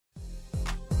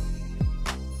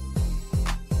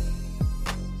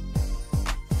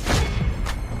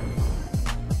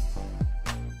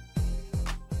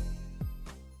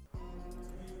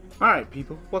Alright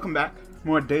people, welcome back.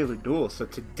 More Daily Duels. So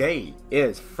today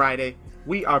is Friday.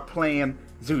 We are playing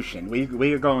Zushin.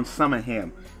 We are going to summon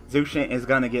him. Zushin is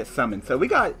going to get summoned. So we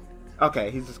got... Okay,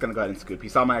 he's just going to go ahead and scoop. He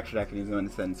saw my extra deck and he's going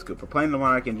to send scoop. We're playing the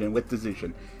Monarch engine with the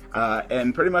Zushin.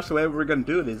 And pretty much the way we're going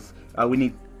to do it is we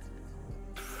need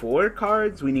 4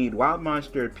 cards. We need Wild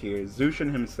Monster Appears,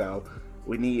 Zushin himself.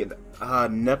 We need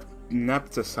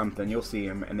Nepta something. You'll see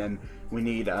him. And then we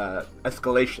need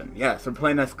Escalation. Yes, we're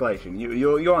playing Escalation.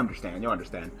 You'll understand. You'll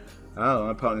understand. Oh,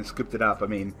 my opponent scooped it up. I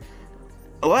mean,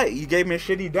 what? You gave me a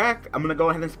shitty deck. I'm gonna go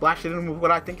ahead and splash it in with what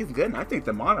I think is good. And I think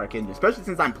the Monarch engine, especially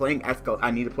since I'm playing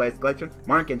I need to play Escalation.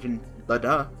 Monarch engine,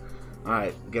 duh.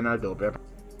 Alright, get another duel, bro.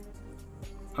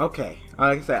 Okay,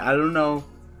 like I said, I don't know.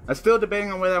 I'm still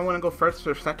debating on whether I want to go first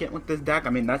or second with this deck. I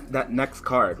mean, that next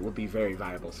card will be very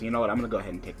viable. So you know what? I'm gonna go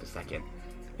ahead and take the second.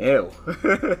 Ew.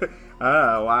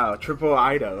 Oh, wow. Triple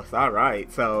Eidos.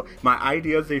 Alright. So, my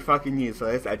ideas are fucking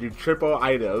useless. I do triple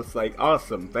Eidos. Like,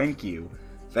 awesome. Thank you.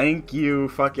 Thank you.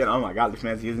 Fucking, oh my god, this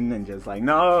man's using ninjas. Like,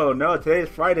 no, today is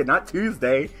Friday, not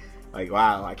Tuesday. Like,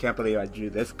 wow. I can't believe I drew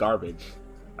this garbage.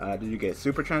 Did you get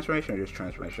Super Transformation or just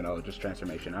Transformation? Oh, just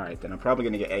Transformation. Alright, then I'm probably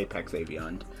gonna get Apex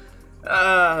Avion.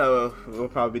 We'll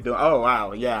probably be doing, oh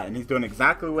wow, yeah, and he's doing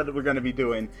exactly what we're going to be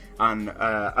doing on,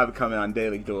 upcoming on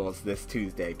Daily Duels this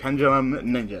Tuesday. Pendulum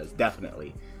Ninjas,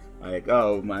 definitely. Like,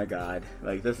 oh my god,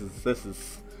 like, this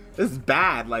is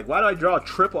bad. Like, why do I draw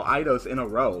triple Eidos in a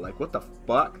row? Like, what the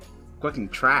fuck? Fucking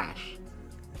trash.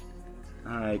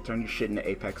 Alright, turn your shit into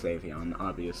Apex Avion,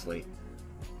 obviously.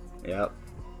 Yep.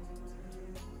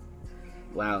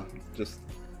 Wow, just,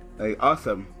 like,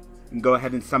 awesome. Go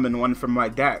ahead and summon one from my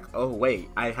deck. Oh wait,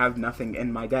 I have nothing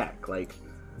in my deck. Like,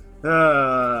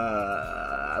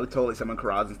 I would totally summon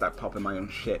Karaz and start popping my own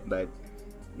shit, but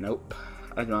nope.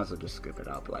 I might as well just scoop it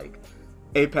up. Like,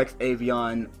 Apex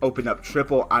Avion, open up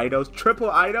triple Eidos. Triple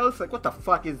Eidos? Like, what the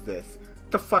fuck is this?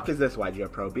 What the fuck is this,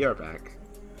 YGO Pro? Be right back.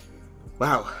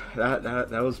 Wow,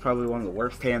 that was probably one of the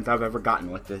worst hands I've ever gotten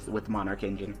with Monarch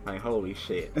engine. Like, holy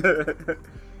shit.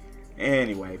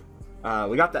 Anyway.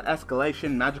 We got the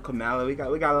Escalation, Magical Mallet, we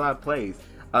got a lot of plays.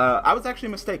 I was actually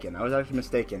mistaken.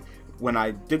 When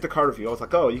I did the card review, I was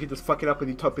like, oh, you can just fuck it up with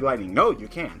Utopia Lightning. No, you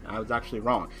can't. I was actually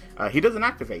wrong. He doesn't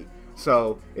activate.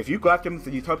 So, if you collect him with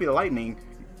the Utopia Lightning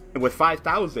with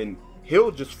 5,000,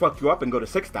 he'll just fuck you up and go to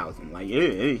 6,000. Like,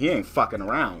 he ain't fucking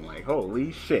around. Like,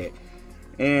 holy shit.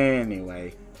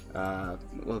 Anyway,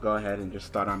 we'll go ahead and just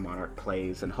start our Monarch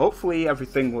plays, and hopefully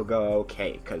everything will go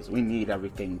okay, because we need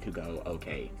everything to go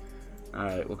okay.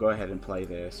 Alright, we'll go ahead and play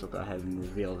this. We'll go ahead and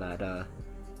reveal that,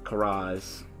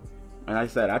 Karaz. And I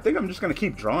said, I think I'm just going to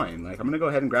keep drawing. Like, I'm going to go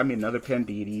ahead and grab me another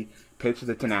Panditi, pitch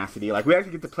the Tenacity. Like, we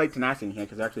actually get to play Tenacity in here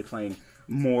because they're actually playing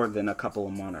more than a couple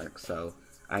of Monarchs. So,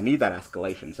 I need that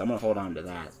Escalation. So, I'm going to hold on to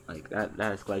that. Like, that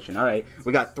Escalation. Alright,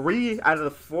 we got 3 out of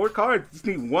the 4 cards. Just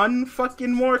need 1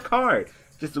 fucking more card.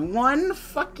 Just 1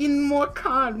 fucking more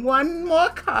card. 1 more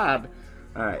card.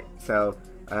 Alright, so,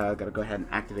 gotta go ahead and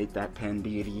activate that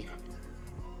Panditi.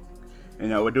 You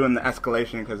know, we're doing the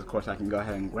Escalation because, of course, I can go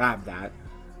ahead and grab that.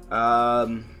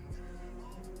 Kind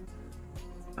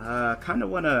of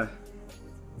want to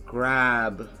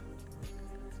grab...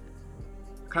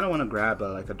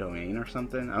 like, a domain or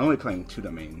something. I'm only playing 2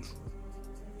 domains.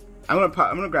 I'm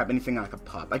gonna grab anything I can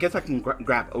pop. I guess I can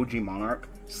grab OG Monarch,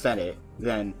 set it,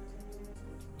 then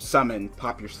summon,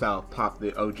 pop yourself, pop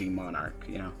the OG Monarch,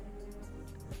 you know?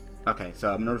 Okay,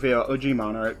 so I'm gonna reveal OG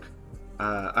Monarch.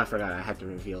 I forgot I had to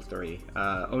reveal 3.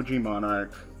 OG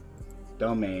Monarch,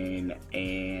 Domain,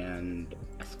 and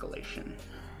Escalation.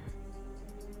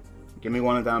 Give me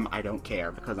one of them, I don't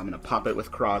care, because I'm going to pop it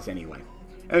with Karaz anyway.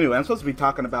 Anyway, I'm supposed to be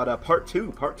talking about part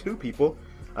 2, people,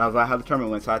 of how the tournament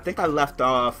went. So I think I left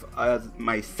off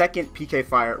my second PK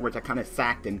Fire, which I kind of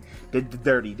sacked and did the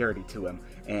dirty to him.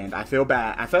 And I felt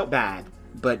bad,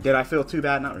 but did I feel too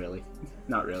bad? Not really.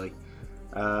 Not really.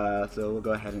 So we'll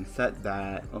go ahead and set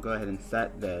that. We'll go ahead and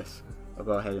set this. We'll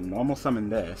go ahead and normal summon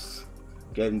this.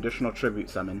 Get an additional tribute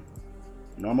summon.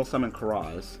 Normal summon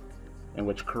Karaz. In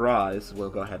which Karaz will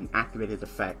go ahead and activate his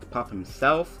effect. Pop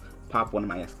himself. Pop one of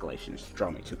my Escalations.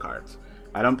 Draw me 2 cards.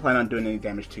 I don't plan on doing any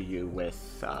damage to you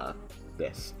with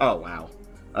this. Oh, wow.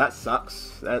 That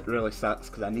sucks. That really sucks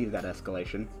because I needed that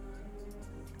Escalation.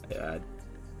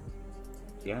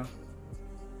 Yeah.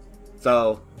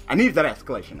 So, I need that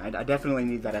Escalation. I definitely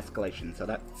need that Escalation. So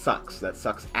that sucks. That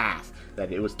sucks ass.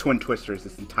 That it was Twin Twisters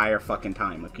this entire fucking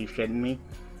time. Like, you shitting me?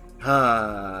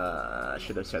 I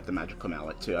should have set the Magical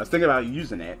Mallet too. I was thinking about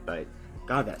using it, but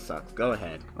god, that sucks. Go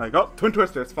ahead. Like, oh, Twin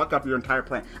Twisters, fuck up your entire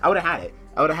plan. I would have had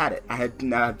it. I had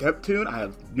Neptune, I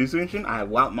have Zushin, I have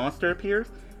Wild Monster Appears.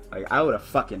 Like, I would have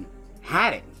fucking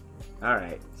had it.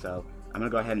 Alright, so I'm gonna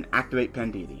go ahead and activate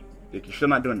Panditi. You're still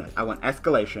not doing that. I want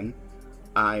escalation.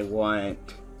 I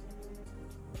want...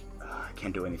 I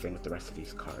can't do anything with the rest of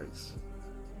these cards.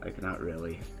 Like, not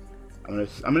really. I'm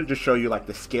gonna just show you, like,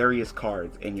 the scariest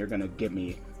cards, and you're gonna give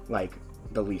me, like,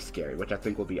 the least scary, which I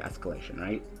think will be escalation,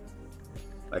 right?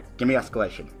 Like, give me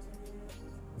escalation.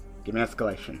 Give me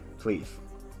escalation, please.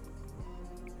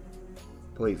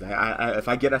 Please, if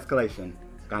I get escalation,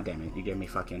 god damn it, you gave me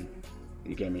fucking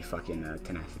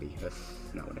tenacity. That's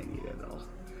not what I needed at all.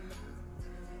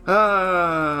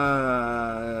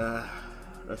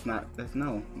 That's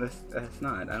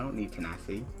not. I don't need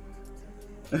tenacity.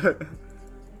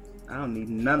 I don't need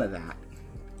none of that.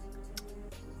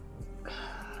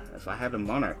 If I have a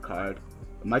Monarch card,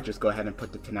 I might just go ahead and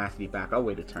put the tenacity back. I'll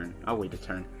wait a turn.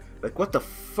 Like, what the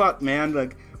fuck, man?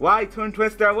 Like, why Twin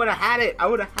Twister? I would have had it. I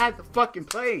would have had the fucking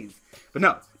plays. But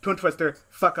no, Twin Twister,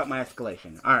 fuck up my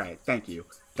escalation. Alright, thank you.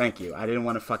 Thank you. I didn't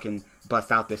want to fucking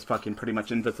bust out this fucking pretty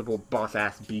much invisible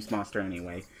boss-ass beast monster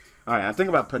anyway. Alright, I'm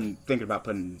thinking about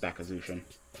putting back a Zushin.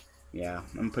 Yeah,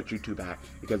 I'm gonna put you two back.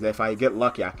 Because if I get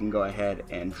lucky, I can go ahead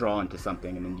and draw into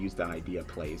something and then use the idea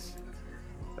plays.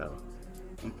 So,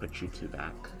 I'm gonna put you two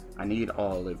back. I need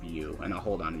all of you, and I'll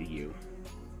hold on to you.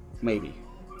 Maybe.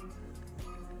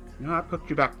 No, I put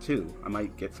you back too. I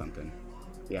might get something.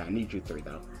 Yeah, I need you three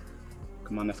though.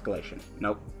 Come on, escalation.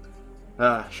 Nope.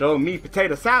 Show me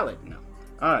potato salad. No.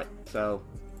 Alright, so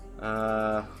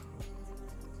no.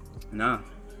 I'm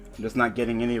just not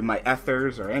getting any of my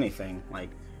ethers or anything.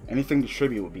 Like, anything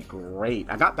distribute would be great.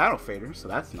 I got Battle Fader, so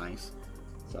that's nice.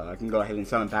 So I can go ahead and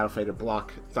summon Battle Fader,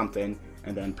 block something,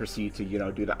 and then proceed to, you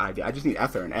know, do the idea. I just need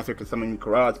ether, and ether can summon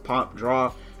Karaj, pop,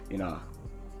 draw, you know.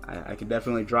 I can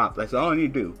definitely drop. That's all I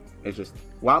need to do. It's just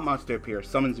wild monster appears,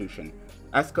 summon Zushin,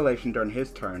 escalation during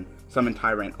his turn, summon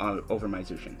Tyrant over my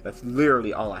Zushin. That's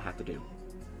literally all I have to do.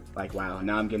 Like, wow,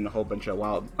 now I'm getting a whole bunch of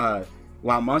wild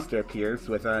monster appears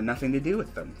with nothing to do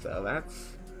with them. So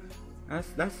that's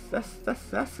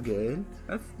good.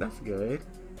 That's good.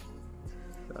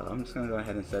 So I'm just gonna go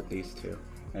ahead and set these two.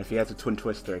 And if he has a Twin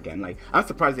Twister again, like, I'm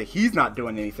surprised that he's not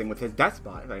doing anything with his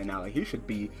Despot right now. Like, he should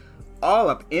be all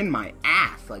up in my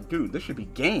ass. Like, dude, this should be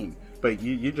game. But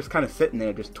you're just kind of sitting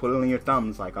there, just twiddling your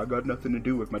thumbs, like, I got nothing to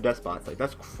do with my Despots. Like,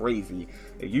 that's crazy.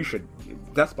 You should...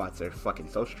 Despots are fucking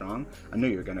so strong. I knew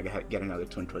you were gonna get another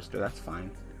Twin Twister. That's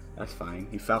fine. That's fine.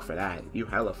 You fell for that. You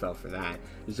hella fell for that.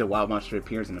 Just a wild monster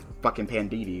appears in a fucking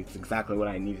Panditi. It's exactly what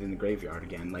I needed in the graveyard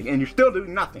again. Like, and you're still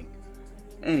doing nothing.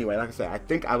 Anyway, like I said, I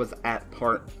think I was at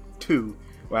part 2,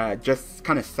 where I just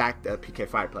kind of sacked a PK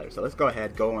Fire player. So let's go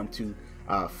ahead, go on to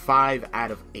 5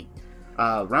 out of 8.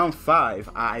 Round 5,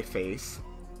 I face...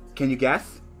 Can you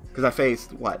guess? Because I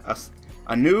faced, what?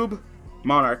 A noob,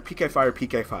 Monarch, PK Fire,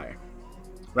 PK Fire.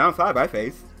 Round 5, I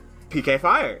face PK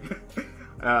Fire.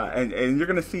 and you're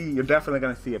gonna see, you're definitely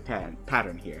gonna see a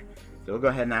pattern here. So we'll go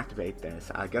ahead and activate this.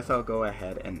 I guess I'll go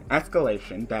ahead and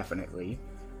escalation, definitely.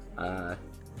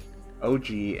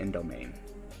 OG and domain.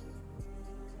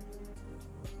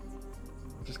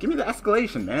 Just give me the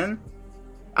escalation, man.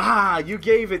 Ah, you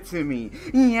gave it to me.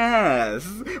 Yes.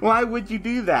 Why would you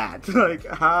do that?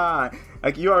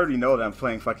 Like, you already know that I'm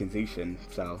playing fucking Zushin,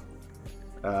 so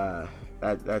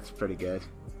that's pretty good.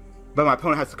 But my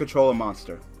opponent has to control a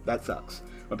monster. That sucks.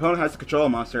 My opponent has to control a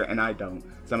monster, and I don't.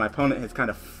 So my opponent has kind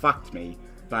of fucked me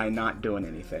by not doing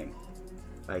anything.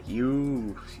 Like,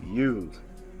 you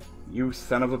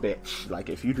son of a bitch. Like,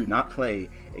 if you do not play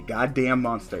a goddamn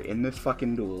monster in this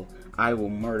fucking duel, I will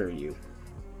murder you.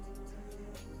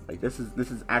 Like, this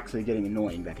is actually getting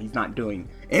annoying that he's not doing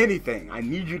anything. I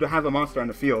need you to have a monster on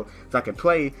the field so I can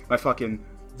play my fucking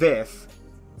this,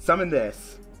 summon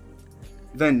this,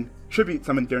 then tribute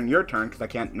summon during your turn because I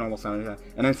can't normal summon him,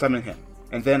 and then summon him.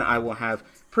 And then I will have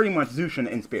pretty much Zushin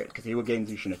in spirit because he will gain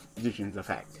Zushin's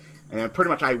effect. And then pretty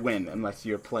much I win unless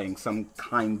you're playing some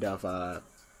kind of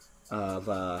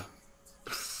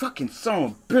fucking son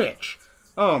of a bitch.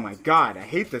 Oh my god, I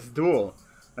hate this duel.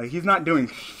 Like, he's not doing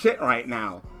shit right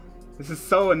now. This is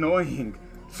so annoying.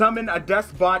 Summon a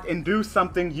Despot and do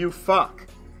something, you fuck.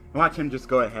 Watch him just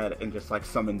go ahead and just, like,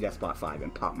 summon Despot 5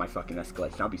 and pop my fucking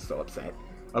escalation. I'll be so upset.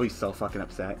 I'll be so fucking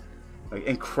upset. Like,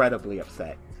 incredibly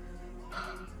upset.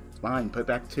 Fine, put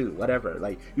back 2, whatever.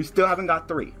 Like, you still haven't got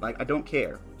 3. Like, I don't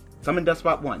care. Summon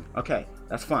Despot 1. Okay,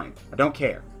 that's fine. I don't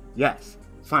care. Yes,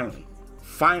 finally.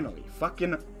 Finally.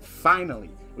 Fucking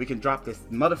finally. We can drop this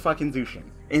motherfucking Zushin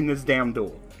in this damn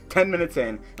duel. 10 minutes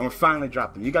in, and we're finally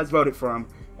dropped him. You guys voted for him.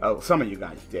 Oh, some of you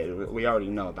guys did. We already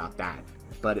know about that.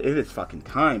 But it is fucking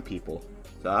time, people.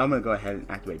 So I'm gonna go ahead and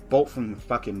activate Bolt from the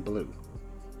fucking blue.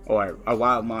 or a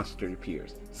wild monster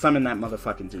appears. Summon that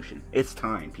motherfucking Zushin. It's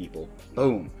time, people.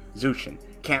 Boom. Zushin.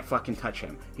 Can't fucking touch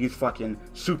him. He's fucking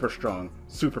super strong,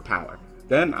 super power.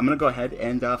 Then I'm gonna go ahead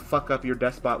and fuck up your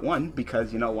Despot 1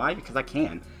 because you know why? Because I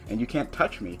can, and you can't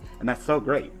touch me, and that's so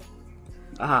great.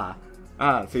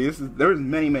 See, there's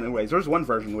many ways. There's one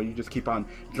version where you just keep on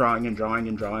drawing and drawing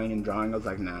and drawing and drawing. I was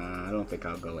like, nah, I don't think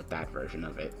I'll go with that version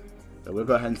of it. So we'll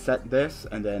go ahead and set this,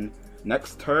 and then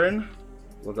next turn,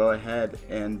 we'll go ahead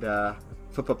and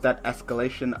flip up that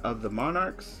escalation of the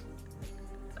monarchs.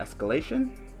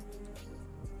 Escalation.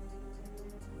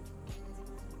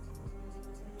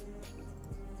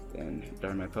 And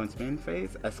during my opponent's main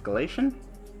phase, escalation.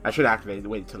 I should activate it,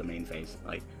 wait until the main phase.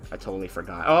 Like, I totally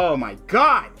forgot. Oh my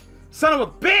god! Son of a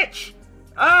bitch!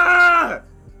 Ah!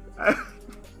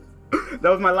 That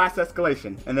was my last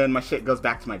escalation. And then my shit goes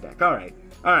back to my deck. Alright.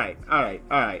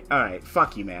 Alright.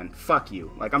 Fuck you, man. Fuck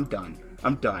you. Like, I'm done.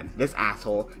 I'm done. This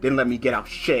asshole didn't let me get out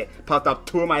shit. Popped up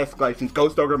 2 of my escalations.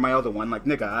 Ghost Ogre my other one. Like,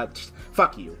 nigga, just,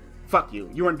 fuck you. Fuck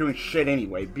you. You weren't doing shit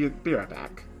anyway. Be right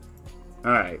back.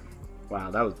 Alright. Wow,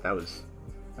 that was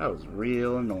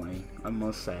real annoying, I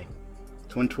must say.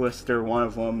 Twin Twister, one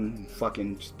of them,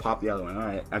 fucking just pop the other one.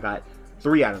 Alright, I got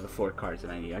 3 out of the 4 cards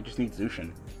that I need. I just need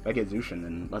Zushin. If I get Zushin,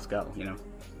 then let's go, you know?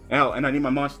 Oh, and I need my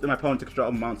opponent to control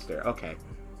a monster. Okay.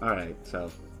 Alright, so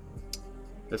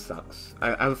this sucks.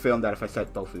 I have a feeling that if I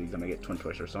set both of these, I'm gonna get Twin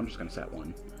Twister, so I'm just gonna set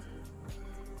one.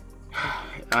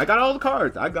 I got all the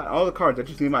cards. I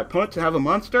just need my opponent to have a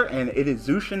monster, and it is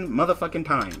Zushin motherfucking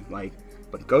time. Like,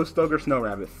 but Ghost Ogre Snow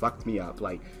Rabbit fucked me up.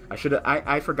 Like,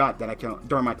 I forgot that I can,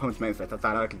 during my opponent's main phase, I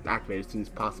thought I could activate it as soon as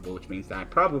possible, which means that I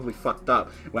probably fucked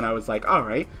up when I was like,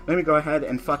 alright, let me go ahead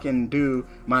and fucking do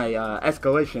my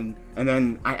escalation, and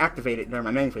then I activate it during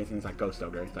my main phase, and it's like Ghost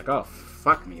Ogre. It's like, oh,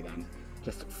 fuck me then.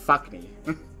 Just fuck me.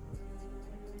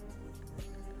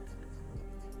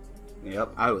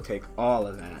 Yep, I will take all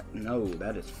of that. No,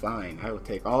 that is fine. I will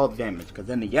take all the damage, because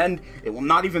in the end, it will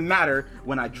not even matter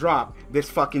when I drop this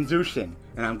fucking Zushin.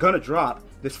 And I'm gonna drop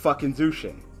this fucking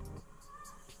Zushin.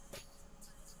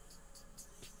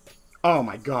 Oh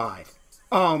my god.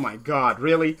 Oh my god,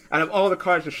 really? Out of all the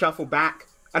cards to shuffle back?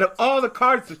 Out of all the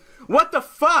cards to... What the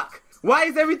fuck? Why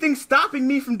is everything stopping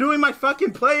me from doing my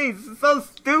fucking plays? This is so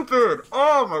stupid.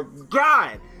 Oh my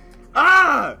god.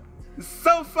 Ah! It's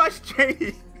so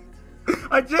frustrating.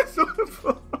 I just want to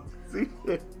pull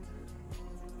shit.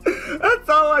 That's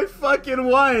all I fucking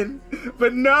want.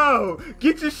 But no,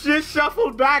 get your shit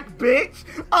shuffled back, bitch.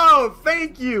 Oh,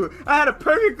 thank you. I had a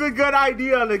perfectly good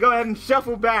idea to go ahead and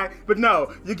shuffle back. But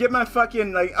no, you get my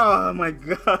fucking, like, oh my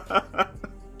god.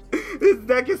 This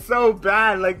deck is so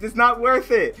bad. Like, it's not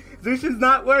worth it. Zushin's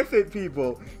not worth it,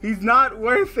 people. He's not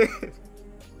worth it.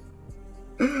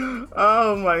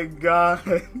 Oh my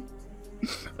god.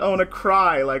 I want to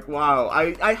cry. Like, wow.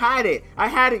 I had it. I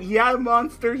had it. He had a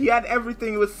monster. He had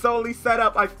everything. It was solely set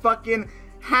up. I fucking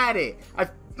had it. I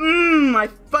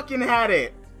fucking had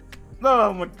it.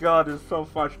 Oh my god, it's so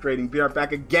frustrating. Be right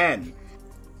back again.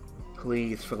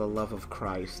 Please, for the love of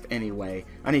Christ. Anyway,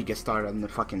 I need to get started on the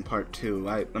fucking part 2.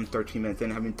 I'm 13 minutes in.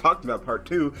 I haven't talked about part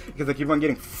 2 because I keep on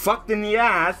getting fucked in the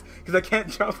ass because I can't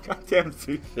jump goddamn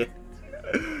sushi.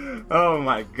 Oh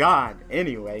my god.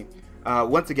 Anyway.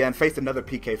 Once again, faced another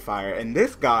PK fire, and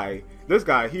this guy,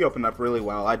 he opened up really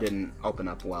well. I didn't open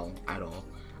up well at all.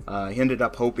 He ended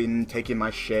up taking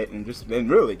my shit, and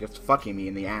really just fucking me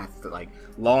in the ass, like,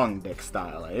 long dick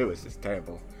style. Like, it was just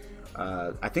terrible.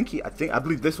 I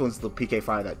believe this one's the PK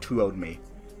fire that 2-0'd me,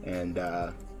 and,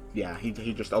 yeah, he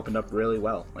just opened up really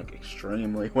well, like,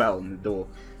 extremely well in the duel.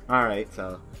 Alright,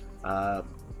 so, I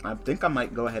think I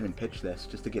might go ahead and pitch this,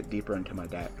 just to get deeper into my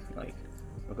deck, like,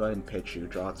 I'll go ahead and pitch you.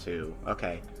 Draw 2.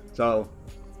 Okay, so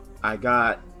I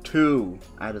got 2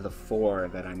 out of the 4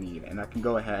 that I need, and I can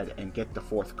go ahead and get the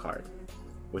 4th card,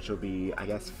 which will be, I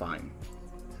guess, fine.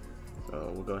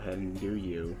 So we'll go ahead and do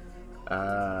you.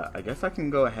 I guess I can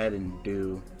go ahead and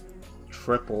do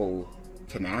triple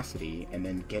tenacity, and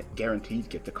then guaranteed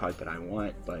get the card that I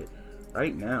want. But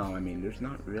right now, I mean, there's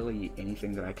not really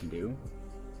anything that I can do.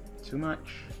 Too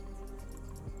much.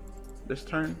 This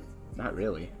turn, not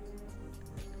really.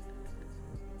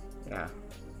 Yeah.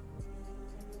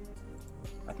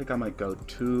 I think I might go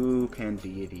 2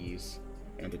 Pandeities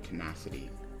and a Tenacity.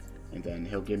 And then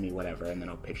he'll give me whatever, and then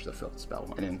I'll pitch the Filth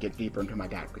Spell, and then get deeper into my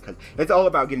deck, because it's all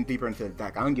about getting deeper into the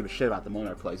deck. I don't give a shit about the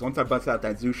Monarch plays. Once I bust out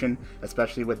that Zushin,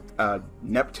 especially with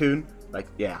Neptune, like,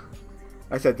 yeah.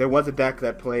 Like I said, there was a deck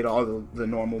that played all the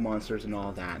normal monsters and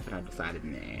all that, but I decided,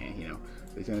 nah, you know.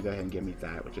 So he's going to go ahead and give me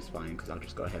that, which is fine, because I'll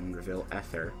just go ahead and reveal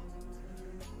Ether.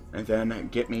 and then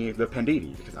get me the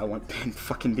Penditi, because I want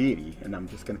fucking deity, and I'm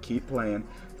just gonna keep playing.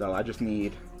 So I just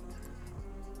need,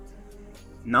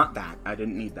 not that, I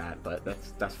didn't need that, but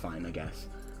that's fine, I guess.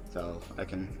 So I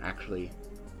can actually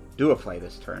do a play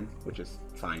this turn, which is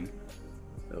fine.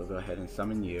 So we'll go ahead and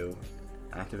summon you,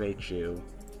 activate you,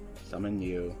 summon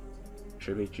you,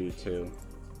 tribute you to,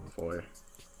 for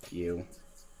you,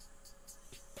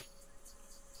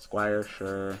 Squire,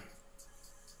 sure,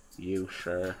 you,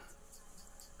 sure.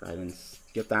 Go ahead and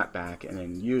get that back, and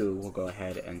then you will go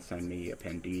ahead and send me a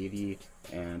Penditi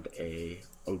and a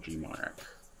OG Monarch.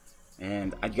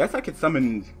 And I guess I could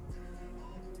summon...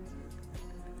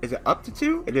 Is it up to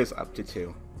 2? It is up to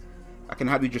 2. I can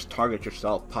have you just target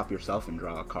yourself, pop yourself, and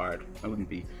draw a card. That wouldn't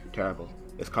be terrible.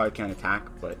 This card can't attack,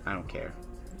 but I don't care.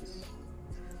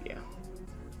 Yeah.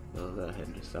 We'll go ahead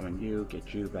and just summon you,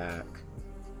 get you back.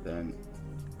 Then...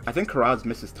 I think Karaz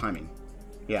misses timing.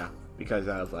 Yeah, because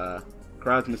of...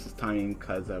 Karaz misses timing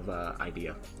because of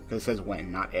idea. Because it says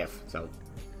when, not if. So,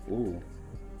 ooh,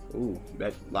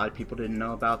 bet a lot of people didn't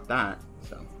know about that.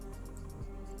 So,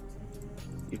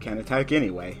 you can't attack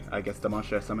anyway. I guess the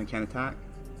monster I summon can't attack.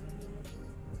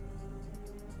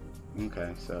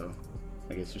 Okay, so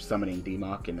I guess you're summoning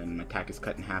Demok, and then my attack is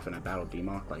cut in half, and I battle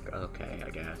Demok. Like, okay,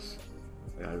 I guess.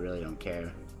 I really don't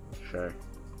care. Sure.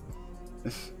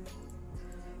 As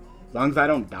long as I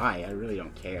don't die, I really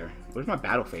don't care. Where's my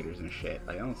battle faders and shit?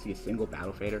 Like, I don't see a single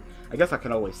battle fader. I guess I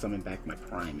can always summon back my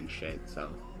prime and shit, so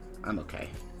I'm okay.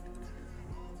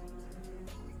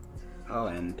 Oh,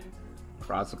 and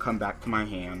Karaz will come back to my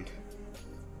hand.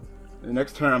 The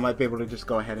next turn I might be able to just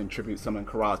go ahead and tribute summon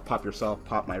Karaz, pop yourself,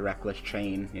 pop my Reckless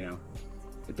Chain, you know.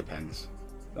 It depends.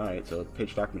 Alright, so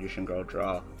Pitch Dark Magician Girl,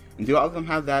 draw. And do all of them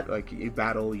have that, like, you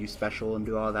battle, you special, and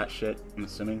do all that shit, I'm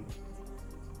assuming?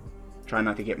 Try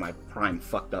not to get my prime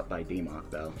fucked up by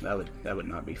Demok, though. That would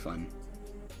not be fun.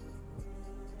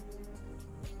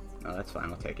 No, that's fine.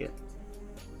 I'll take it.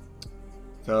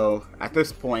 So at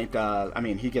this point, I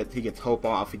mean, he gets hope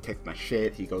off. He takes my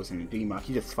shit. He goes into Demok.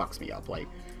 He just fucks me up.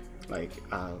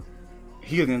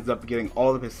 He ends up getting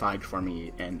all of his side for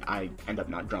me, and I end up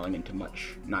not drawing into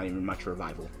much, not even much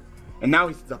revival. And now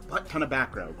he's a butt ton of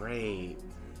back row. Great,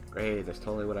 great. That's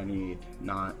totally what I need.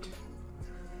 Not.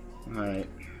 All right.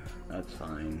 That's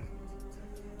fine.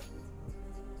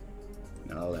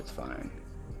 No, that's fine.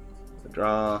 The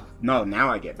draw. No, now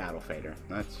I get Battle Fader.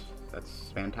 That's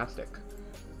fantastic.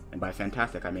 And by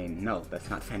fantastic, I mean, no, that's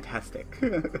not fantastic.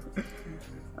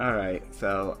 Alright,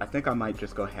 so I think I might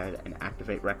just go ahead and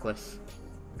activate Reckless.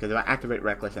 Because if I activate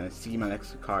Reckless and I see my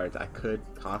next two cards, I could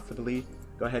possibly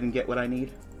go ahead and get what I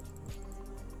need.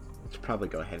 Let's probably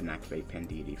go ahead and activate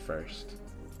Penditi first.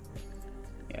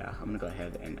 Yeah, I'm gonna go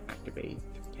ahead and activate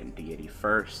Penditi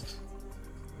first.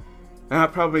 And I'll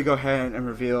probably go ahead and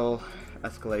reveal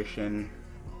Escalation,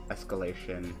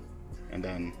 and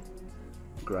then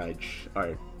Grudge,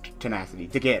 or Tenacity,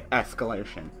 to get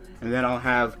Escalation. And then I'll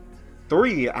have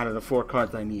 3 out of the 4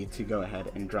 cards I need to go ahead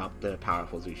and drop the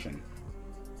powerful Zushin.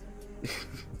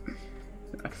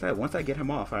 Like I said, once I get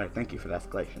him off, alright, thank you for the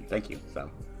Escalation, thank you.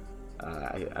 So,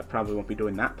 I probably won't be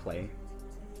doing that play.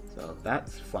 So,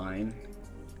 that's fine.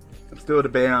 I'm still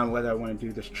debating on whether I want to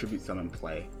do this Tribute Summon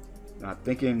play. I'm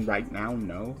thinking right now,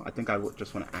 no. I think I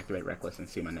just want to activate Reckless and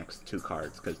see my next 2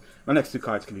 cards, because my next 2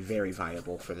 cards can be very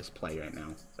viable for this play right now.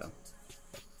 So,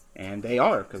 and they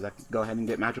are, because I can go ahead and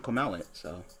get Magical Mallet.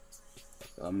 So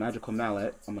Magical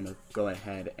Mallet, I'm going to go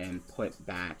ahead and put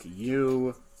back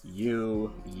you. I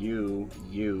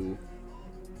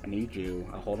need you.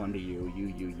 I'll hold on to you.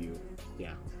 You.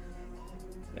 Yeah.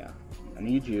 I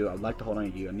need you. I'd like to hold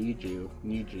on to you. I need you.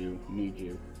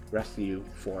 Rest of you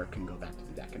 4 can go back to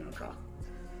the deck and I'll draw.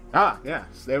 Ah,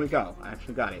 yes, there we go. I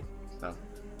actually got it. So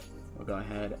we'll go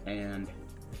ahead and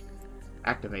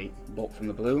activate Bolt from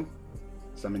the Blue,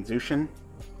 summon Zushin,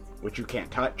 which you can't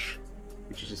touch,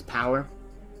 which is just power,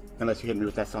 unless you hit me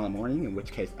with that Solemn Warning, in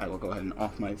which case I will go ahead and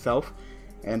off myself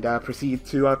and proceed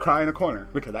to cry in a corner,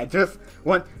 because I just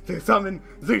want to summon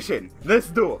Zushin this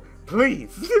duel.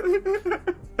 Please!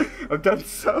 I've done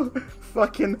so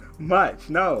fucking much.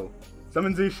 No.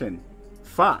 Summon Zushin.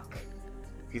 Fuck.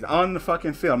 He's on the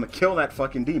fucking field. I'm gonna kill that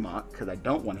fucking Demok, because I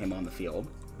don't want him on the field.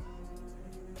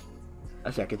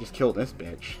 Actually, I could just kill this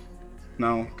bitch.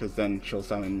 No, because then she'll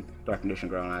summon Dark Condition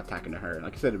Girl and I attack into her.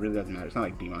 Like I said, it really doesn't matter. It's not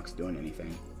like Demok's doing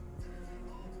anything.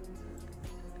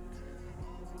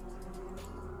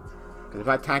 Because if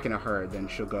I attack into her, then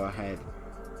she'll go ahead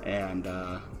and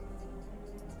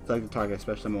select the target,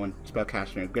 special summon one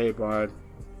spellcaster in a graveyard,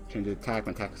 change the attack,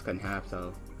 my attack is cut in half,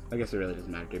 so I guess it really doesn't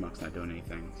matter. Demok's not doing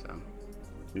anything, so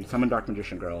we summon Dark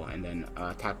Magician Girl, and then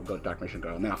attack will go to Dark Magician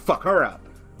Girl, and then I'll fuck her up.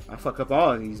 I'll fuck up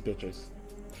all of these bitches.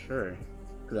 Sure.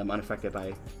 Because I'm unaffected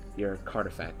by your card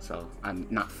effect, so I'm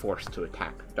not forced to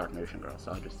attack Dark Magician Girl,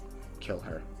 so I'll just kill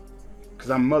her.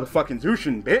 Because I'm motherfucking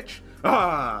Zushin, bitch!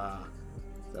 Ah!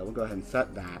 So we'll go ahead and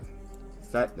set that.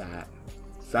 Set that.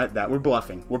 Set that. We're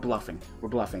bluffing. We're bluffing. We're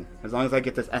bluffing. As long as I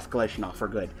get this escalation off, we're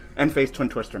good. End phase Twin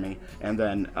Twister me, and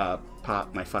then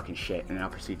pop my fucking shit, and then I'll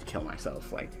proceed to kill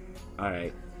myself. Like,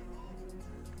 alright.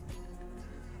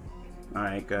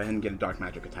 Alright, go ahead and get a Dark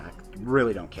Magic attack.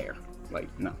 Really don't care. Like,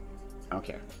 no. I don't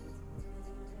care.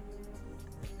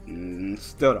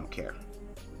 Still don't care.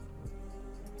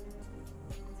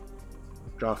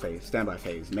 Draw phase, standby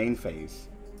phase, main phase.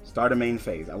 Start a main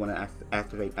phase. I want to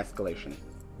activate escalation.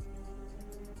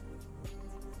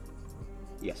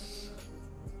 Yes.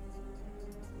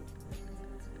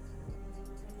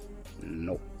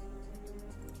 Nope.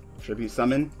 Tribute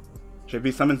summon.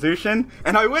 Tribute summon Zushin.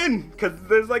 And I win! Because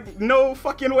there's like no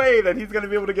fucking way that he's going to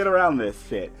be able to get around this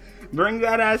shit. Bring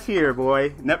that ass here,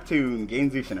 boy. Neptune,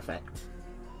 gain Zushin effect.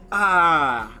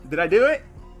 Ah, did I do it?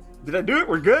 Did I do it?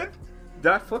 We're good?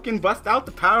 Did I fucking bust out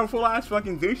the powerful ass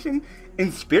fucking Zushin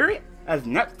in spirit as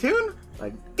Neptune?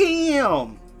 Like,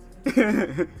 damn!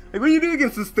 Like, what do you do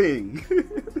against this thing?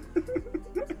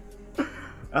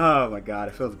 Oh my god,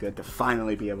 it feels good to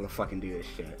finally be able to fucking do this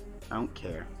shit. I don't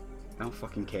care. I don't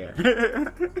fucking care.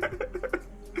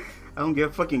 I don't give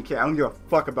a fucking care. I don't give a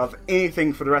fuck about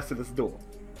anything for the rest of this duel.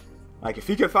 Like, if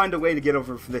you can find a way to get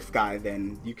over for this guy,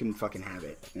 then you can fucking have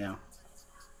it, you know?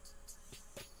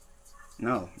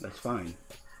 No, that's fine.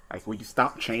 Like, will you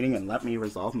stop chaining and let me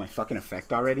resolve my fucking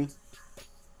effect already?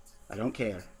 I don't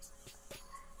care.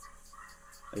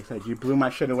 Like I said, you blew my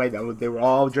shit away. They were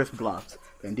all just bluffs.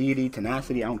 Vendidity,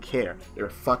 tenacity, I don't care. They were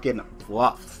fucking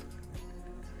bluffs.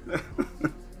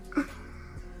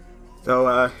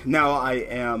 So, now I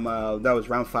am, that was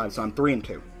round 5, so I'm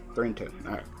 3-2. 3-2,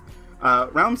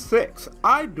 alright. Round 6,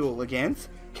 I duel against,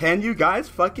 can you guys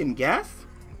fucking guess?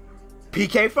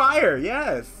 PK Fire,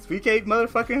 yes! PK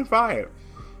motherfucking Fire.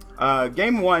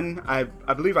 Game 1, I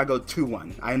believe I go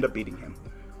 2-1. I end up beating him.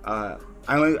 I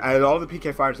had all the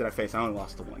PK Fires that I faced, I only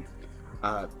lost to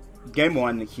 1. Game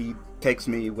 1, he takes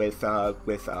me with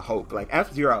hope. Like,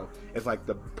 F-Zero is like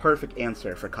the perfect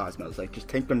answer for Cosmos. Like, just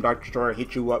take them Dark Destroyer,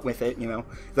 hit you up with it, you know?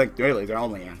 It's like, really, their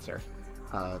only answer.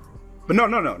 But no,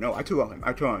 I 2-0 him.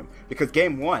 I 2-0 him. Because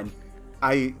game 1,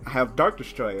 I have Dark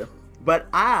Destroyer, but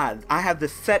I have the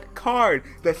set card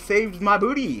that saves my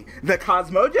booty. The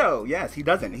Cosmojo. Yes, he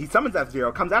doesn't. He summons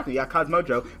F-Zero, comes after me, got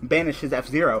Cosmojo, banishes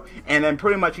F-Zero, and then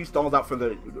pretty much he stalls out for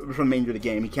the remainder of the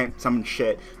game. He can't summon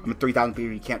shit. I'm a 3000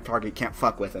 booty, he can't target, can't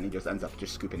fuck with, and he just ends up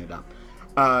just scooping it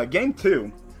up. Game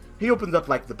 2, he opens up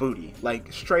like the booty.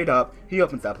 Like, straight up, he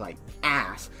opens up like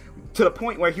ass. To the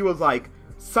point where he was like,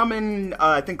 summon,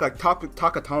 I think like Taka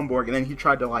Tomborg, and then he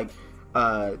tried to like,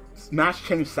 Smash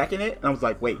Change second it, and I was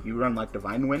like, wait, you run like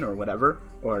Divine Wind or whatever,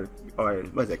 or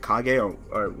what is it, Kage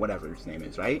or whatever his name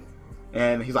is, right?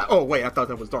 And he's like, oh wait, I thought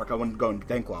that was Dark, I wanted to go into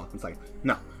Dankwall. It's like,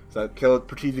 no. So kill,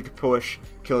 strategic push,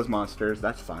 kill his monsters,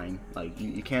 that's fine. Like,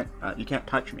 you can't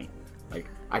touch me. Like,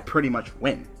 I pretty much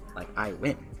win. Like, I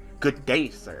win. Good day,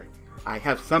 sir. I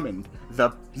have summoned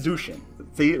the Zushin.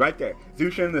 See, right there.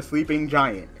 Zushin, the sleeping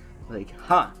giant. Like,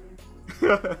 huh.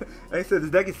 Like I said, this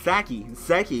deck is Saki. It's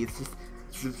Saki. It's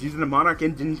just using the Monarch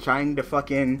engine trying to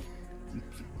fucking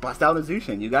bust out a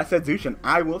Zushin. You guys said Zushin.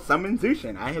 I will summon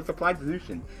Zushin. I have supplied the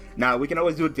Zushin. Now, we can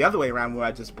always do it the other way around where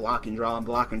I just block and draw and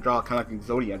block and draw, kind of like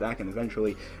Zodiac deck, and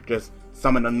eventually just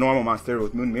summon a normal monster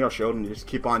with Moon Mirror Shield and just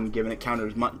keep on giving it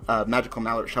counters, Magical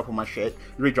Mallet, shuffle my shit,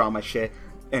 redraw my shit,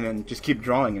 and then just keep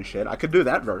drawing and shit. I could do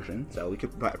that version, so we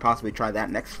could possibly try that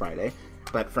next Friday.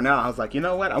 But for now, I was like, you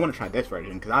know what? I want to try this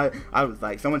version, because I was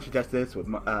like, someone suggested this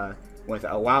with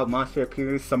a wild monster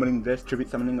appears, summoning this, tribute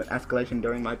summoning with escalation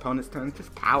during my opponent's turn.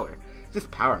 Just power. Just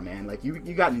power, man. Like, you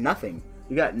got nothing.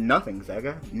 You got nothing,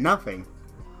 Sega. Nothing.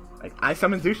 Like, I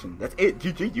summoned Zushin. That's it.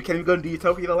 GG. You can't even go to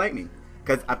Utopia to Lightning.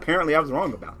 Because apparently I was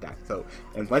wrong about that. So,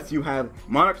 unless you have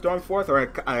Monarch Stormforth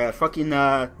or a fucking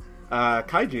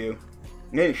Kaiju,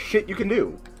 there's shit you can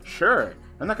do. Sure.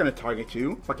 I'm not going to target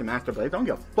you. Fucking Master Blade. I don't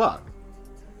give a fuck.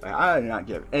 Like, I do not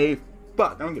give a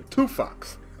fuck. I don't give 2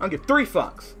 fucks. I don't give 3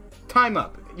 fucks. Time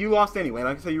up. You lost anyway.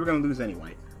 Like I said, you were going to lose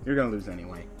anyway. You're going to lose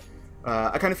anyway.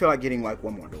 I kind of feel like getting like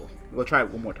one more duel. We'll try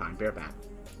it one more time. Bear back.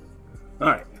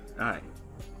 Alright. Alright.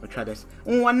 We'll try this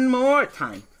one more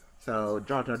time. So,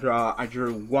 draw. I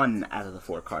drew 1 out of the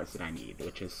 4 cards that I need,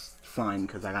 which is fine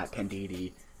because I got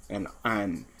Pendidi and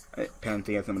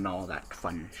Pantheism and all that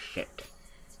fun shit.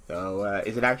 So,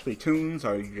 is it actually tunes,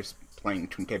 or are you just playing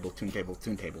Toon Table?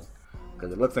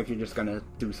 Because it looks like you're just gonna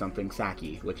do something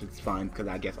sacky, which is fine, because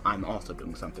I guess I'm also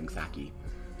doing something sacky.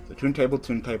 So Toon Table,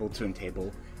 Toon Table, Toon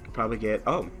Table. Could probably get,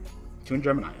 oh, Toon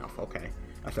Gemini Elf, okay.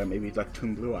 I thought maybe it's like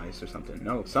Toon Blue Eyes or something.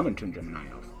 No, summon Toon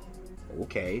Gemini Elf.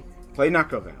 Okay. Play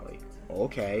Necro Valley.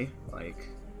 Okay. Like,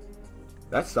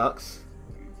 that sucks.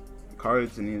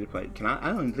 Cards and need to play. I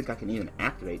don't even think I can even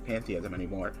activate Pantheism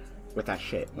anymore with that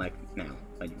shit. Like, no.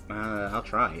 Like, I'll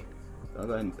try. I'll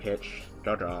go ahead and pitch.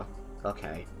 Draw.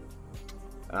 Okay.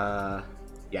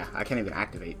 Yeah, I can't even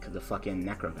activate because of fucking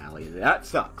Necro Valley. That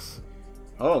sucks.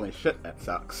 Holy shit, that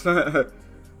sucks. So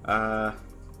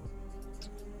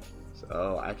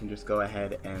I can just go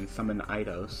ahead and summon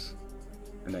Eidos,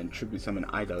 and then tribute summon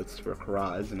Eidos for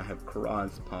Karaz, and I have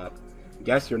Karaz pop.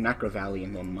 Guess your Necro Valley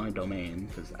and then my domain,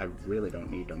 because I really don't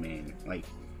need domain. Like,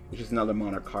 it's just another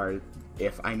Monarch card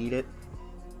if I need it.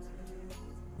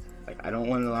 Like, I don't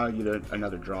want to allow you to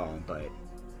another draw, but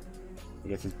I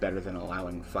guess it's better than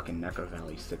allowing fucking Necro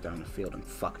Valley to sit down the field and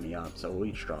fuck me up, so we'll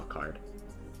each draw a card.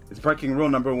 It's breaking rule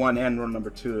number 1 and rule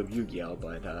number 2 of Yu-Gi-Oh,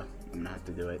 but I'm gonna have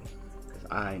to do it, because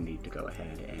I need to go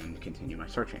ahead and continue my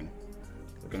searching.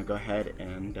 We're gonna go ahead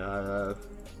and, I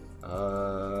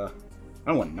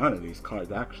don't want none of these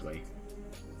cards, actually.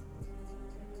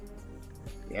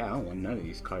 Yeah, I don't want none of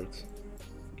these cards.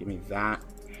 Give me that,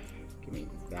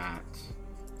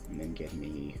 and then give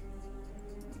me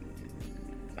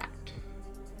that.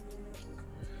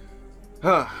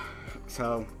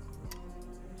 So,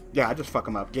 yeah, I just fuck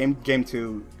him up. Game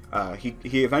 2,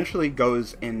 he eventually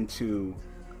goes into,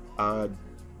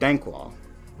 Dankwall.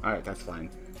 Alright, that's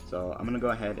fine. So, I'm gonna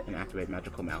go ahead and activate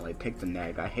Magical Mallet, take the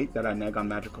neg. I hate that I neg on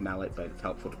Magical Mallet, but it's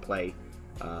helpful to play.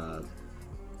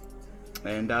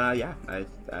 Yeah,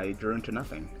 I drew into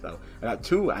nothing. So, I got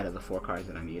 2 out of the 4 cards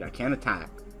that I need. I can't attack.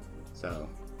 So,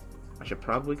 I should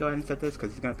probably go ahead and set this,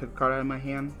 because he's gonna pick a card out of my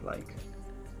hand. Like,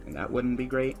 and that wouldn't be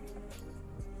great.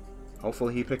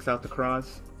 Hopefully he picks out the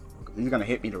Karaz. He's gonna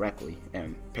hit me directly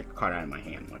and pick the card out of my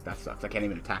hand. Like, that sucks. I can't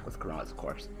even attack with Karaz, of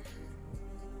course.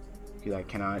 Because I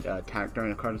cannot attack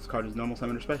during this card is normal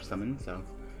summon or special summon, so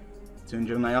Toon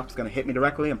Gemini Elf is gonna hit me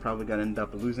directly. I'm probably gonna end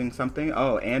up losing something.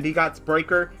 Oh, and he got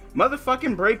Breaker.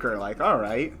 Motherfucking Breaker. Like,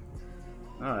 alright.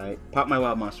 Alright. Pop my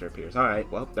Wild Monster appears. Alright,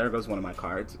 well, there goes one of my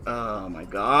cards. Oh my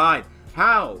god.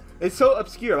 How? It's so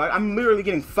obscure. Like, I'm literally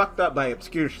getting fucked up by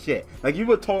obscure shit. Like, you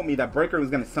would told me that Breaker was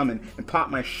gonna summon and pop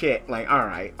my shit. Like,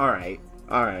 alright,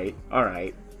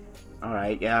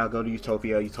 yeah, I'll go to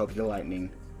Utopia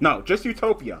Lightning. No, just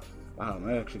Utopia. Wow, I'm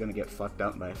actually gonna get fucked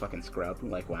up by a fucking scrub.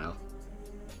 Like, wow.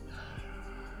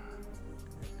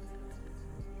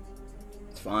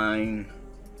 It's fine.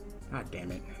 God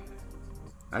damn it.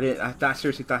 I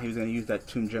seriously thought he was going to use that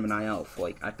Toon Gemini Elf.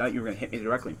 Like, I thought you were going to hit me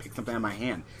directly and pick something out of my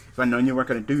hand. If I'd known you weren't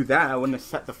going to do that, I wouldn't have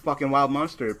set the fucking Wild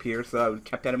Monster appear, so I would have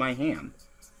kept that in my hand.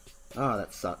 Oh,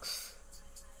 that sucks.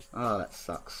 Oh, that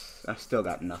sucks. I've still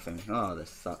got nothing. Oh, this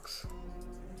sucks.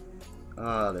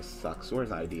 Oh, this sucks.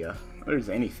 Where's Idea? Where's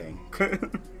anything?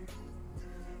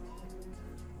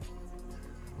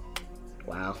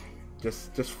 Wow.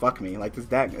 Just fuck me. Like, this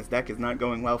deck is not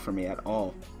going well for me at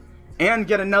all. And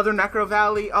get another Necro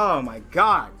Valley? Oh my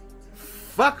god.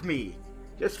 Fuck me.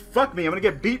 Just fuck me. I'm gonna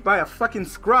get beat by a fucking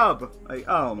scrub. Like,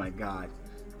 oh my god.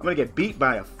 I'm gonna get beat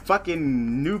by a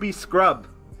fucking newbie scrub.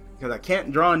 Because I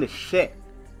can't draw into shit.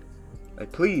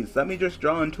 Like, please, let me just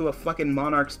draw into a fucking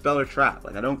Monarch spell or trap.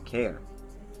 Like, I don't care.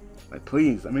 Like,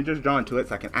 please, let me just draw into it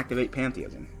so I can activate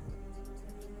Pantheism.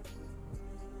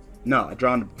 No, I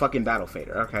draw into fucking Battle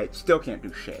Fader. Okay, still can't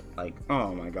do shit. Like,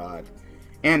 oh my god.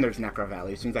 And there's Necro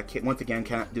Valley, which means I once again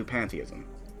cannot do Pantheism.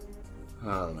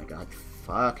 Oh my god,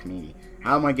 fuck me.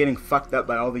 How am I getting fucked up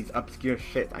by all these obscure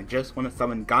shit? I just want to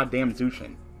summon goddamn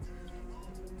Zushin.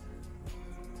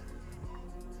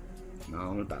 No, I'm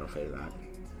gonna Battle Fade that.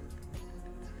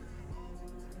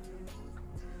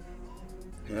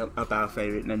 Yep, I'll Battle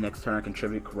Fade it, and then next turn I can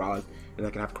tribute Karaz, and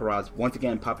I can have Karaz once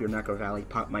again pop your Necro Valley,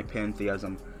 pop my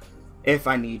Pantheism, if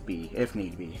I need be, if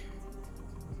need be.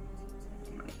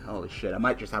 Holy shit, I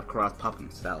might just have Karaz pop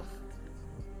himself.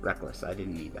 Reckless, I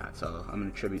didn't need that. So I'm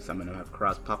going to tribute summon and have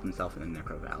Karaz pop himself in the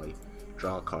Necro Valley.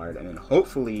 Draw a card, and then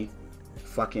hopefully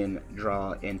fucking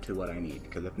draw into what I need.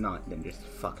 Because if not, then just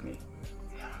fuck me.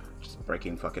 Just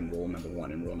breaking fucking rule number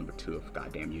 1 and rule number 2 of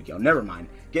goddamn Yu-Gi-Oh! Never mind.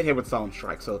 Get hit with Solemn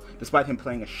Strike. So despite him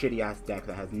playing a shitty ass deck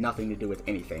that has nothing to do with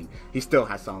anything, he still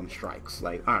has Solemn Strikes.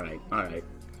 Like, alright.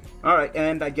 Alright,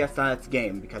 and I guess that's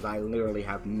game, because I literally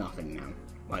have nothing now.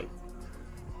 Like,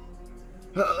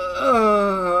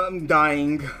 I'm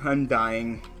dying.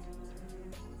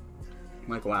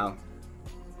 Like, wow.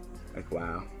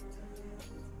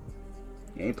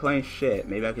 You ain't playing shit.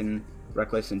 Maybe I can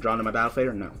Reckless and draw into my Battle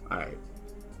Fader? No. Alright.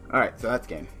 Alright, so that's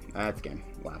game. That's game.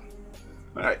 Wow.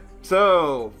 Alright,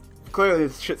 so clearly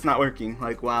this shit's not working.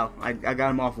 Like, wow, I got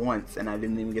him off once and I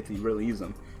didn't even get to really use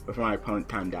him before my opponent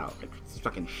timed out. Like, it's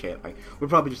fucking shit. Like, we're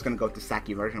probably just gonna go with the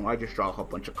Saki version where I just draw a whole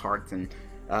bunch of cards and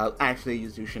actually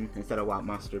use Zushin instead of Wild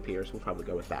Monster Appears. We'll probably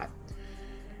go with that.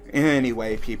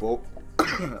 Anyway, people,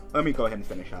 let me go ahead and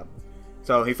finish up.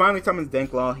 So he finally summons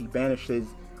Denklaw. He banishes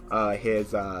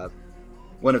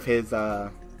one of his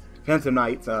Phantom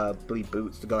Knights, Bleed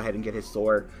Boots, to go ahead and get his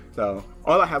sword. So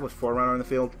all I had was Forerunner on the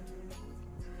field,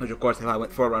 which of course if I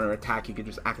went Forerunner attack, you could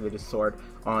just activate his sword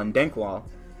on Denklaw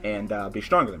and be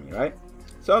stronger than me, right?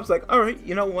 So I was like, alright,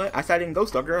 you know what? I started in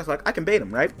Ghost Dogger. I was like, I can bait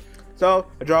him, right? So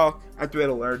I draw, activate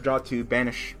alert, draw 2,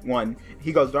 banish 1.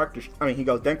 He goes he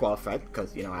goes Denklaw effect,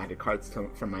 because, you know, I added cards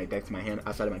from my deck to my hand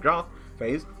outside of my draw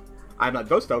phase. I'm like,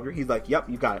 Ghost Ogre. He's like, yep,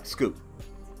 you got it, scoop.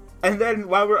 And then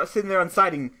while we're sitting there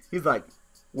unsighting, he's like,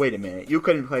 wait a minute, you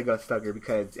couldn't play Ghost Ogre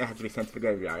because it had to be sent to the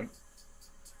graveyard.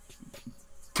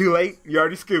 Too late, you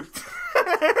already scooped.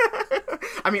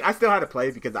 I mean, I still had to play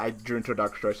because I drew into a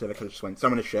Dark Destroyer, so I could have just went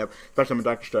summon a ship, special summon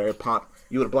Dark Destroyer, pop,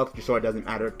 you would have blocked your sword, doesn't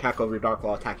matter, attack over your Dark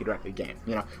Claw, attack you directly, game,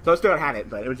 you know. So I still had it,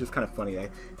 but it was just kind of funny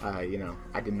that, you know,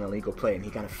 I didn't illegal play and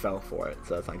he kind of fell for it.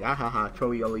 So it's like, ah ha ha,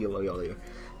 trolley.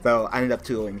 So I ended up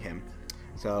dueling him.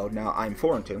 So now I'm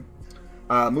 4-2.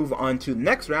 Move on to the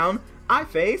next round. I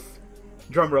face,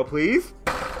 drumroll please,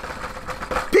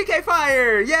 PK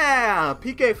Fire! Yeah!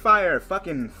 PK Fire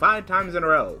fucking 5 times in a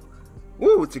row.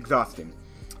 Woo, it's exhausting.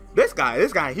 This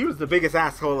guy, he was the biggest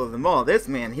asshole of them all. This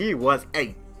man, he was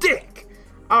a dick.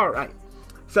 Alright.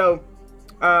 So,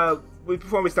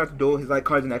 before we start the duel, he's like,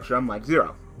 cards an extra. I'm like,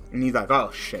 0. And he's like, oh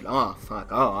shit, oh fuck,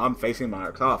 oh, I'm facing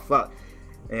Monarchs, oh fuck.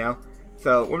 You know?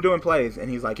 So, we're doing plays, and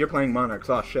he's like, you're playing Monarchs,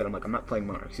 oh shit. I'm like, I'm not playing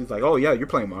Monarchs. He's like, oh yeah, you're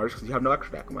playing Monarchs because you have no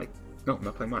extra deck. I'm like, no, I'm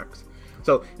not playing Monarchs.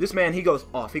 So, this man, he goes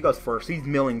off. He goes first. He's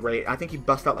milling great. I think he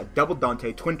busts out like Double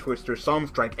Dante, Twin Twister, Solemn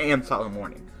Strike, and Solemn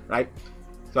Warning, right?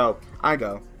 So, I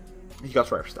go. He goes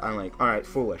first. I'm like, alright,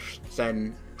 Foolish.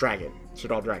 Send Dragon.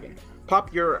 Shadal Dragon.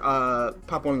 Pop your,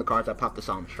 pop one of the cards. I pop the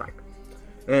Solemn Strike.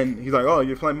 And he's like, oh,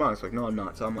 you're playing Monarchs. Like, no, I'm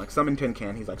not. So I'm like, Summon Tin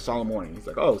Can. He's like, Solemn Warning. He's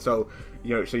like, oh, so,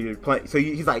 you know, so you're playing, so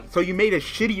he's like, so you made a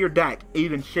shittier deck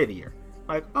even shittier.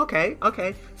 Like, okay.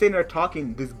 Sitting there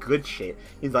talking this good shit.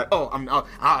 He's like, oh,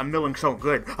 I'm milling so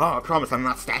good. Oh, I promise I'm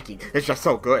not stacking. It's just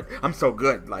so good. I'm so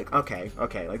good. Like, okay.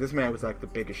 Like, this man was like the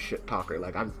biggest shit talker.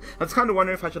 Like, I was kind of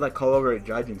wondering if I should like call over a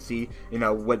judge and see, you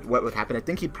know, what would happen. I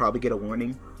think he'd probably get a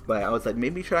warning. But I was like,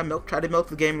 maybe should I try to milk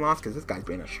the game loss? Because this guy's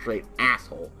being a straight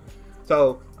asshole.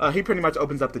 So, he pretty much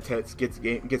opens up the tits, gets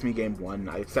me game 1.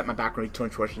 I set my back row, Twin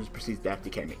Twister, proceeds to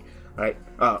FTK me. Alright?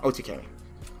 OTK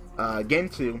me. Game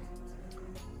 2.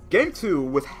 Game 2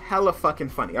 was hella fucking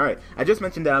funny. Alright, I just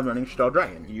mentioned that I'm running Shadal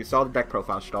Dragon. You saw the deck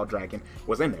profile, Shadal Dragon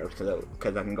was in there,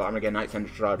 because I can go Armageddon Knight, send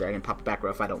Shadal Dragon, pop the back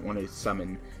row if I don't want to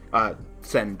send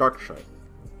Dark Destroy.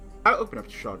 I open up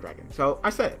to Shadal Dragon. So, I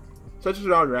said it. So,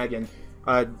 Shadal Dragon,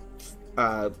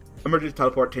 Emergency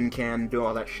Teleport, Tin Can, do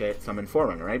all that shit, summon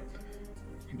Forerunner, right?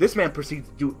 This man proceeds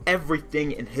to do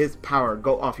everything in his power,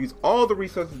 go off, use all the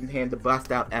resources in hand to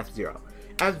blast out F-Zero.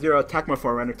 F-Zero, attack my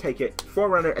Forerunner, take it.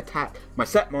 Forerunner, attack my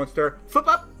set monster, flip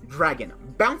up, Dragon.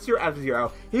 Bounce your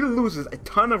F-Zero. He loses a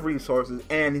ton of resources,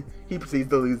 and he proceeds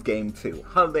to lose game 2.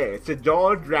 Hilarious.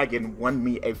 Shadal Dragon won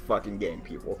me a fucking game,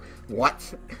 people.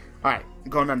 What? Alright,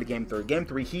 going on to game 3. Game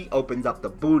 3, he opens up the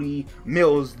booty,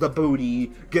 mills the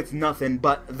booty, gets nothing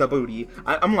but the booty.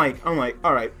 I'm like,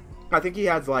 alright. I think he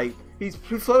has, like, he's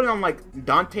floating on, like,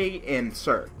 Dante and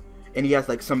Sir. And he has,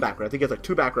 like, some back row. I think he has, like,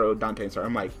 2 back row, Dante and Sir.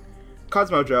 I'm like,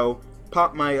 Cosmo Joe,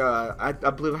 pop my, I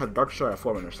believe I had Dark Destroyer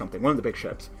Foreman or something, one of the big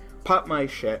ships. Pop my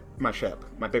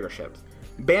bigger ships.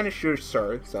 Banish your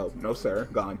Sir, so no Sir,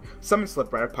 gone. Summon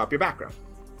Sliprider, pop your back row.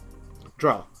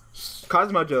 Draw.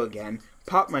 Cosmo Joe again,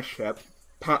 pop my ship,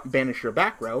 banish your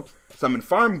back row, summon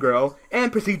Farm Girl,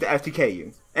 and proceed to FTK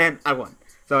you. And I won.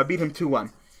 So I beat him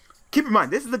 2-1. Keep in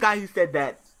mind, this is the guy who said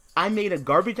that I made a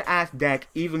garbage-ass deck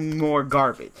even more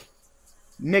garbage.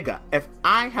 Nigga, if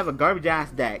I have a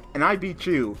garbage-ass deck and I beat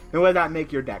you, then what does that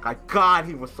make your deck? Like, God,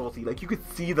 he was salty. Like, you could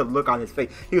see the look on his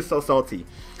face. He was so salty.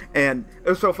 And it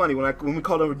was so funny, when we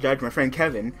called over Judge, my friend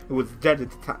Kevin, who was judge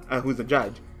at the time, who's a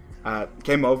judge,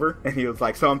 came over, and he was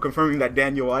like, so I'm confirming that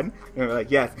Daniel won? And we're like,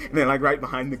 yes. And then, like, right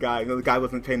behind the guy, you know, the guy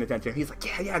wasn't paying attention. He's like,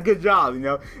 yeah, good job, you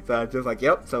know? So I was just like,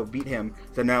 yep, so beat him.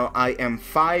 So now I am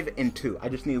 5-2. I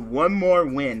just need one more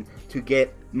win to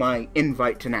get my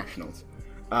invite to Nationals.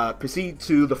 Proceed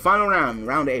to the final round,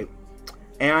 round 8.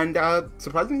 And,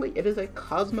 surprisingly, it is a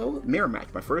Cosmo Mirror match.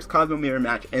 My first Cosmo Mirror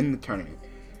match in the tournament.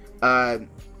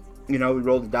 you know, we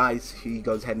roll the dice. He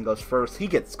goes ahead and goes first. He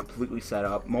gets completely set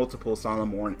up. Multiple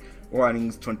Solemn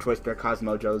Warnings, Twin Twister,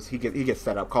 Cosmojos. He gets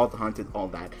set up. Call the Hunted, all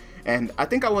that. And I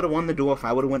think I would have won the duel if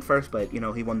I would have went first, but, you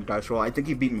know, he won the dice roll. I think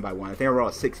he beat me by 1. I think I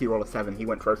rolled a 6, he rolled a 7. He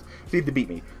went first. So he beat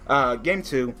me. Game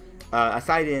 2, I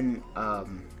side in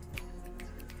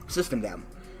System Down.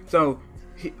 So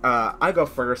I go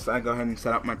first. I go ahead and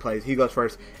set up my plays. He goes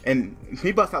first. And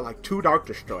he busts out like 2 Dark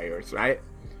Destroyers, right?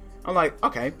 I'm like,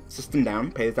 okay, System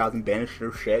Down, pay 1,000, banish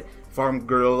through shit, farm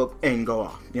girl, and go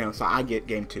off. You know, so I get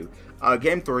game 2.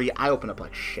 Game 3, I open up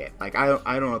like shit. Like, I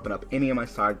don't open up any of my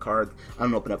side cards. I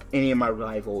don't open up any of my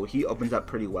rival. He opens up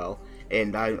pretty well.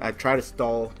 And I try to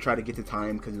stall, try to get to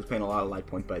time, because he was playing a lot of life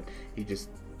point, but he just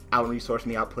out-resourced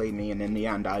me, outplayed me, and in the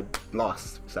end, I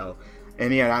lost. So, in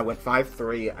the end, I went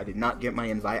 5-3. I did not get my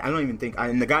invite. I don't even think...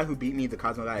 and the guy who beat me, the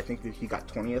Cosmo guy, I think that he got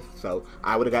 20th. So,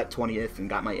 I would have got 20th and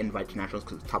got my invite to Nationals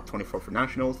because it's top 24 for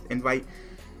Nationals invite.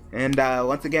 And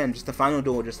once again, just the final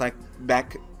duel, just like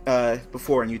back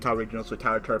before in Utah Regionals with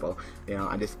Tower Turbo. You know,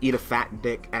 I just eat a fat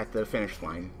dick at the finish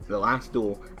line. The last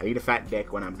duel, I eat a fat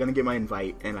dick when I'm going to get my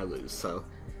invite and I lose. So,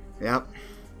 yep.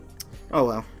 Oh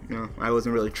well, you know, I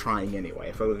wasn't really trying anyway.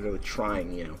 If I was really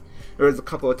trying, you know. There was a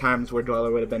couple of times where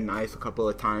Dweller would have been nice, a couple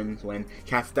of times when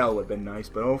Castell would have been nice,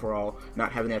 but overall,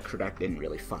 not having the extra deck didn't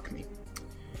really fuck me.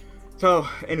 So,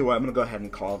 anyway, I'm going to go ahead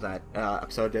and call that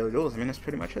episode of Daily Duels. I mean, that's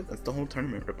pretty much it. That's the whole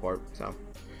tournament report. So,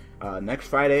 next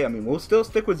Friday, I mean, we'll still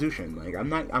stick with Zushin. Like,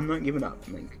 I'm not giving up.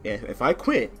 Like, if I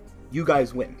quit, you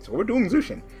guys win. So, we're doing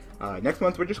Zushin. Next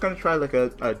month, we're just going to try, like,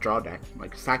 a draw deck.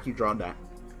 Like, Saki draw deck.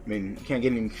 I mean, you can't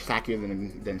get any sackier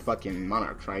than fucking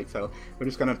Monarchs, right? So we're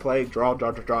just gonna play draw,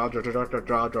 summon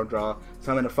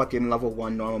a fucking level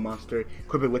 1 normal monster,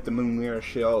 equip it with the Moon Mirror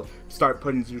Shield, start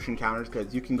putting Zushin counters,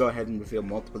 because you can go ahead and reveal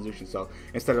multiple Zushins. So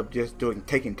instead of just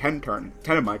taking 10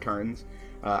 of my turns,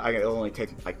 I can only take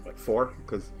like 4,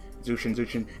 because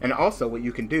Zushin. And also what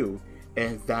you can do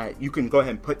is that you can go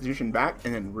ahead and put Zushin back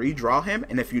and then redraw him,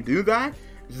 and if you do that,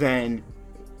 then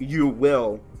you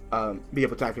will be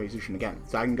able to activate Zushin again.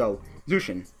 So I can go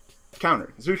Zushin,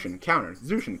 counter, Zushin, counter,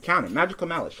 Zushin, counter, Magical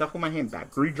Mallet, shuffle my hand back,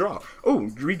 redraw. Oh,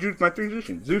 redrew my 3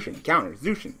 Zushin, counter,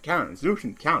 Zushin, counter,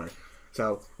 Zushin, counter.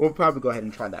 So we'll probably go ahead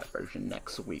and try that version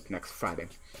next week, next Friday.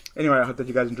 Anyway, I hope that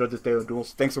you guys enjoyed this Daily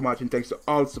Duels. Thanks for watching. Thanks to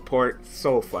all the support.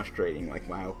 So frustrating. Like,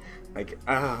 wow. Like,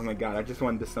 oh my god, I just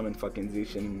wanted to summon fucking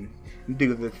Zushin and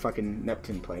do the fucking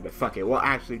Neptune play, but fuck it. We'll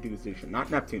actually do Zushin. Not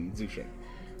Neptune, Zushin.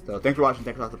 So thanks for watching,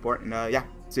 thanks for all the support, and yeah,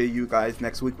 see you guys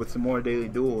next week with some more Daily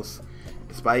Duels.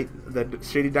 Despite the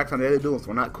shitty decks on Daily Duels,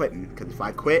 we're not quitting, because if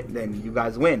I quit, then you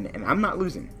guys win, and I'm not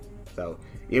losing. So,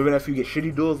 even if you get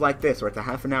shitty duels like this, or it's a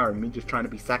half an hour of me just trying to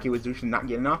be Saki with Zushin not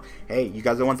getting off, hey, you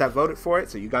guys are the ones that voted for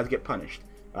it, so you guys get punished.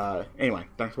 Anyway,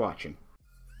 thanks for watching.